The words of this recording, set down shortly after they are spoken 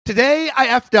Today, I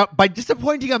effed up by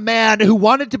disappointing a man who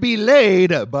wanted to be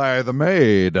laid by the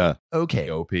maid. Okay,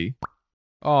 OP.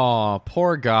 Oh,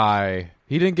 poor guy.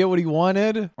 He didn't get what he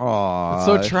wanted? Aw, it's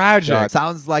so tragic.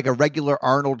 Sounds like a regular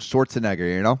Arnold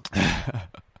Schwarzenegger, you know?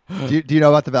 do you know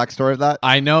about the backstory of that?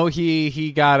 I know he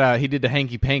did the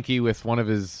hanky-panky with one of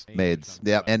his maids.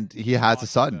 Yeah, and he has a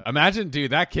son. Imagine,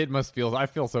 dude, that kid must feel... I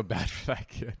feel so bad for that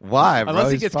kid. Why, bro?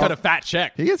 Unless he gets cut a fat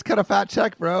check. He gets cut a fat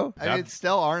check, bro. I mean, it's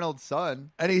still Arnold's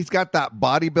son. And he's got that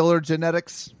bodybuilder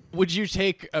genetics. Would you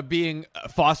take being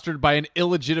fostered by an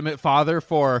illegitimate father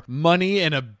for money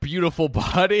and a beautiful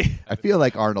body? I feel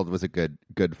like Arnold was a good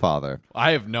father.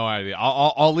 I have no idea.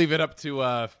 I'll leave it up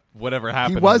to whatever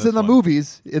happened. He was in the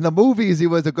movies. In the movies, he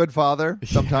was a good father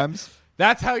sometimes.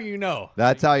 That's how you know.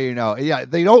 That's how you know. Yeah,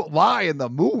 they don't lie in the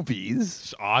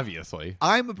movies. Obviously.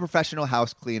 I'm a professional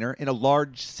house cleaner in a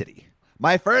large city.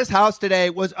 My first house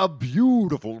today was a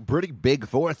beautiful, pretty big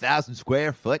 4,000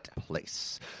 square foot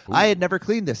place. Ooh. I had never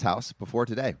cleaned this house before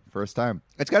today. First time.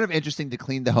 It's kind of interesting to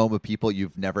clean the home of people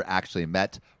you've never actually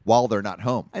met while they're not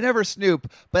home. I never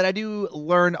snoop, but I do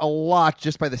learn a lot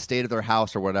just by the state of their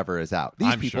house or whatever is out.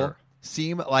 These people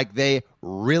seem like they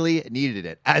really needed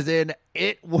it. As in,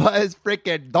 it was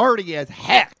freaking dirty as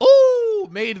heck. Ooh,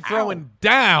 MAID throwing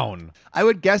down. I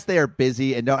would guess they are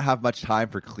busy and don't have much time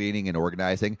for cleaning and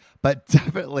organizing, but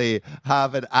definitely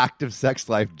have an active sex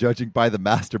life, judging by the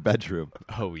master bedroom.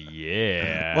 Oh,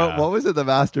 yeah. What was in the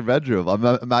master bedroom? I'm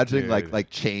imagining like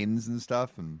chains and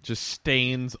stuff, and just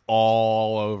stains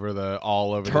all over the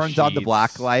turns on the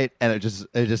black light, and it just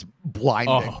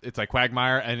blinding. Oh, it's like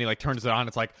Quagmire, and he like turns it on.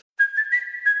 It's like.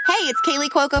 Hey, it's Kaylee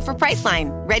Cuoco for Priceline.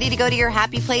 Ready to go to your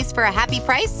happy place for a happy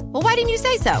price? Well, why didn't you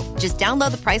say so? Just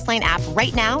download the Priceline app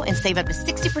right now and save up to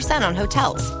 60% on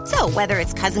hotels. So whether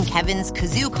it's Cousin Kevin's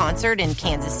Kazoo Concert in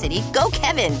Kansas City, go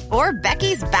Kevin, or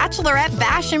Becky's Bachelorette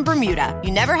Bash in Bermuda,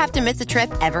 you never have to miss a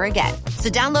trip ever again. So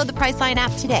download the Priceline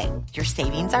app today. Your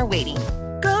savings are waiting.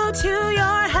 Go to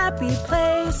your happy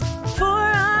place for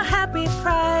a happy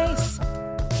price.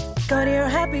 Go to your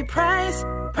happy price,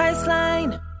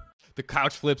 Priceline. The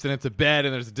couch flips and it's a bed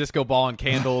and there's a disco ball and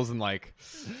candles and like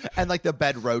the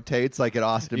bed rotates like in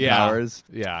Austin Powers.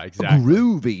 Yeah, exactly.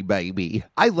 Groovy, baby.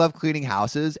 I love cleaning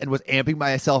houses and was amping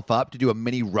myself up to do a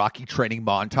mini Rocky training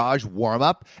montage warm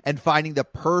up and finding the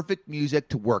perfect music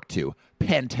to work to.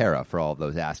 Pantera for all of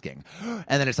those asking. And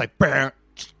then it's like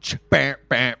sweep.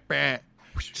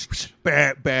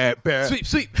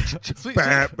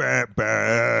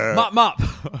 Mop.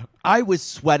 I was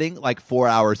sweating like 4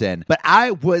 hours in, but I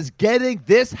was getting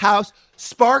this house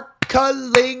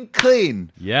sparkling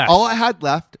clean. Yes. All I had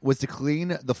left was to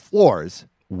clean the floors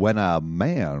when a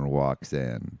man walks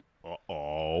in.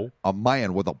 Uh-oh. A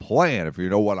man with a plan, if you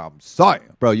know what I'm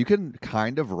saying. Bro, you can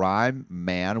kind of rhyme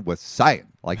man with saying.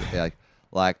 Like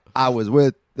I was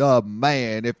with the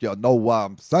man, if you know what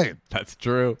I'm saying. That's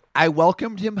true. I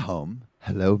welcomed him home.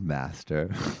 Hello, master.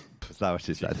 That's not what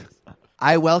she said.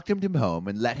 I welcomed him home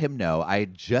and let him know I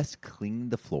had just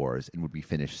cleaned the floors and would be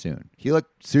finished soon. He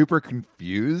looked super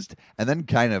confused and then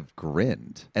kind of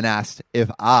grinned and asked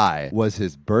if I was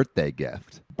his birthday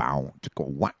gift. Wow.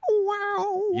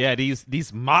 Yeah,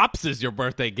 these mops is your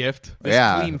birthday gift.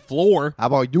 This clean floor. How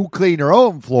about you clean your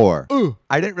own floor?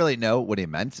 I didn't really know what he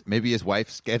meant. Maybe his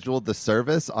wife scheduled the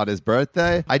service on his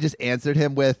birthday. I just answered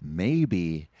him with,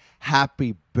 maybe.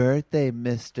 Happy birthday,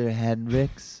 Mr.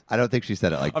 Hendricks. I don't think she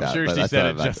said it like that. I'm sure she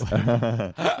said it just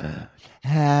like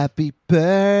Happy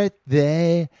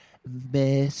birthday,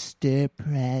 Mr.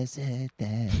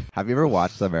 President. Have you ever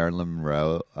watched the Marilyn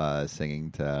Monroe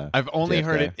singing to I've only JFK?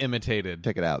 heard it imitated.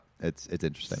 Check it out. It's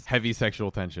interesting. Heavy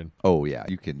sexual tension. Oh yeah,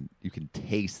 you can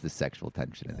taste the sexual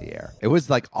tension in the air. It was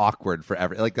like awkward for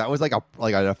that was like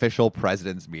an official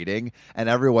president's meeting, and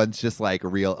everyone's just like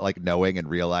knowing and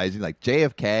realizing like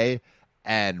JFK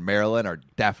and Marilyn are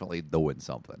definitely doing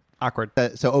something. Awkward.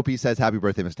 So OP says, happy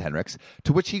birthday, Mr. Hendricks,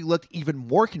 to which he looked even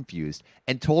more confused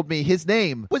and told me his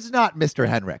name was not Mr.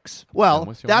 Hendricks.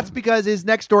 Well, that's because his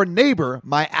next door neighbor,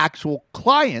 my actual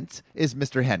client, is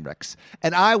Mr. Hendricks.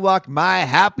 And I walked my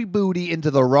happy booty into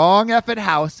the wrong effing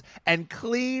house and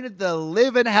cleaned the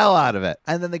living hell out of it.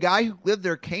 And then the guy who lived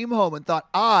there came home and thought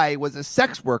I was a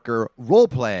sex worker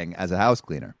role-playing as a house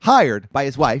cleaner, hired by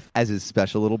his wife as his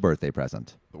special little birthday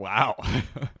present. Wow.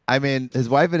 I mean, his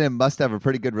wife and him must have a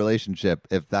pretty good relationship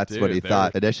if that's what he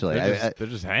thought initially. They're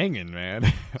just hanging,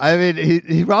 man. I mean,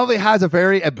 he probably has a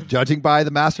very, judging by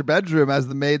the master bedroom, as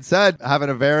the maid said, having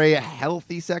a very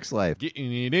healthy sex life.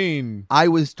 Getting it in. I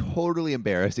was totally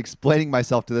embarrassed explaining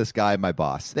myself to this guy, my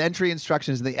boss. The entry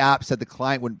instructions in the app said the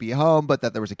client wouldn't be home, but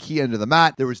that there was a key under the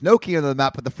mat. There was no key under the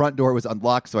mat, but the front door was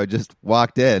unlocked, so I just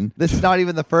walked in. This is not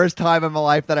even the first time in my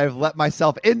life that I've let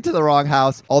myself into the wrong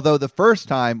house, although the first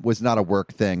time was not a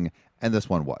work thing, and this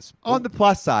one was. On the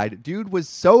plus side, dude was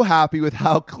so happy with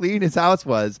how clean his house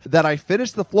was that I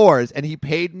finished the floors, and he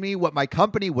paid me what my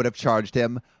company would have charged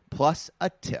him, plus a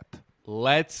tip.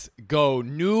 Let's go.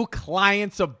 New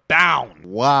clients abound.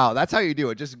 Wow, that's how you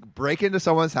do it. Just break into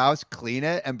someone's house, clean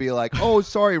it, and be like, oh,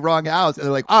 sorry, wrong house. And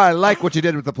they're like, I like what you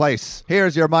did with the place.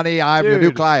 Here's your money. I'm your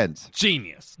new client.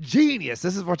 Genius. Genius.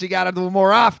 This is what you got to do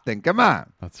more often. Come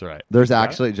on. That's right. There's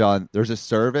actually, John, there's a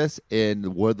service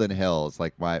in Woodland Hills,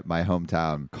 like my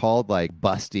hometown, called like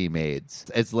busty maids.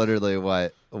 It's literally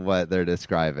what they're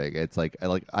describing. It's like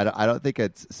I don't think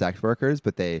it's sex workers,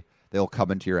 but they'll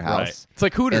come into your house. Right. It's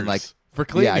like Hooters. And like, for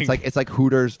cleaning. Yeah, it's like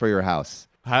Hooters for your house.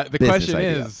 The question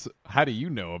is, how do you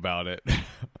know about it?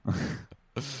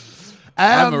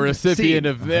 I'm a recipient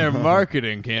of their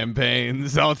marketing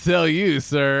campaigns. I'll tell you,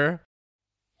 sir.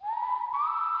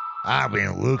 I've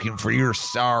been looking for your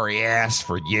sorry ass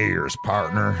for years,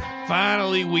 partner.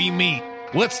 Finally, we meet.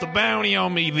 What's the bounty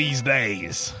on me these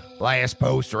days? Last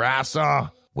poster I saw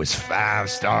was 5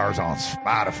 stars on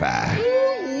Spotify.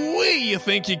 You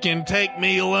think you can take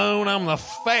me alone? I'm the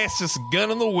fastest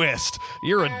gun in the West.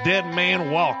 You're a dead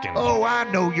man walking. Oh, I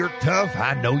know you're tough.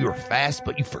 I know you're fast,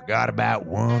 but you forgot about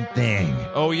one thing.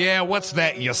 Oh, yeah? What's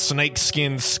that, you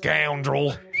snakeskin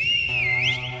scoundrel?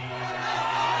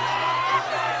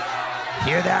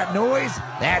 Hear that noise?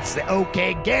 That's the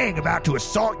OK Gang about to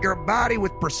assault your body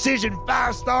with precision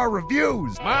 5-star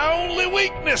reviews. My only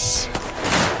weakness.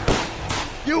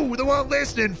 You, the one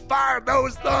listening, fire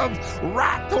those thumbs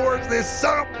right towards this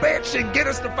son of a bitch and get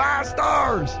us to 5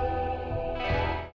 stars.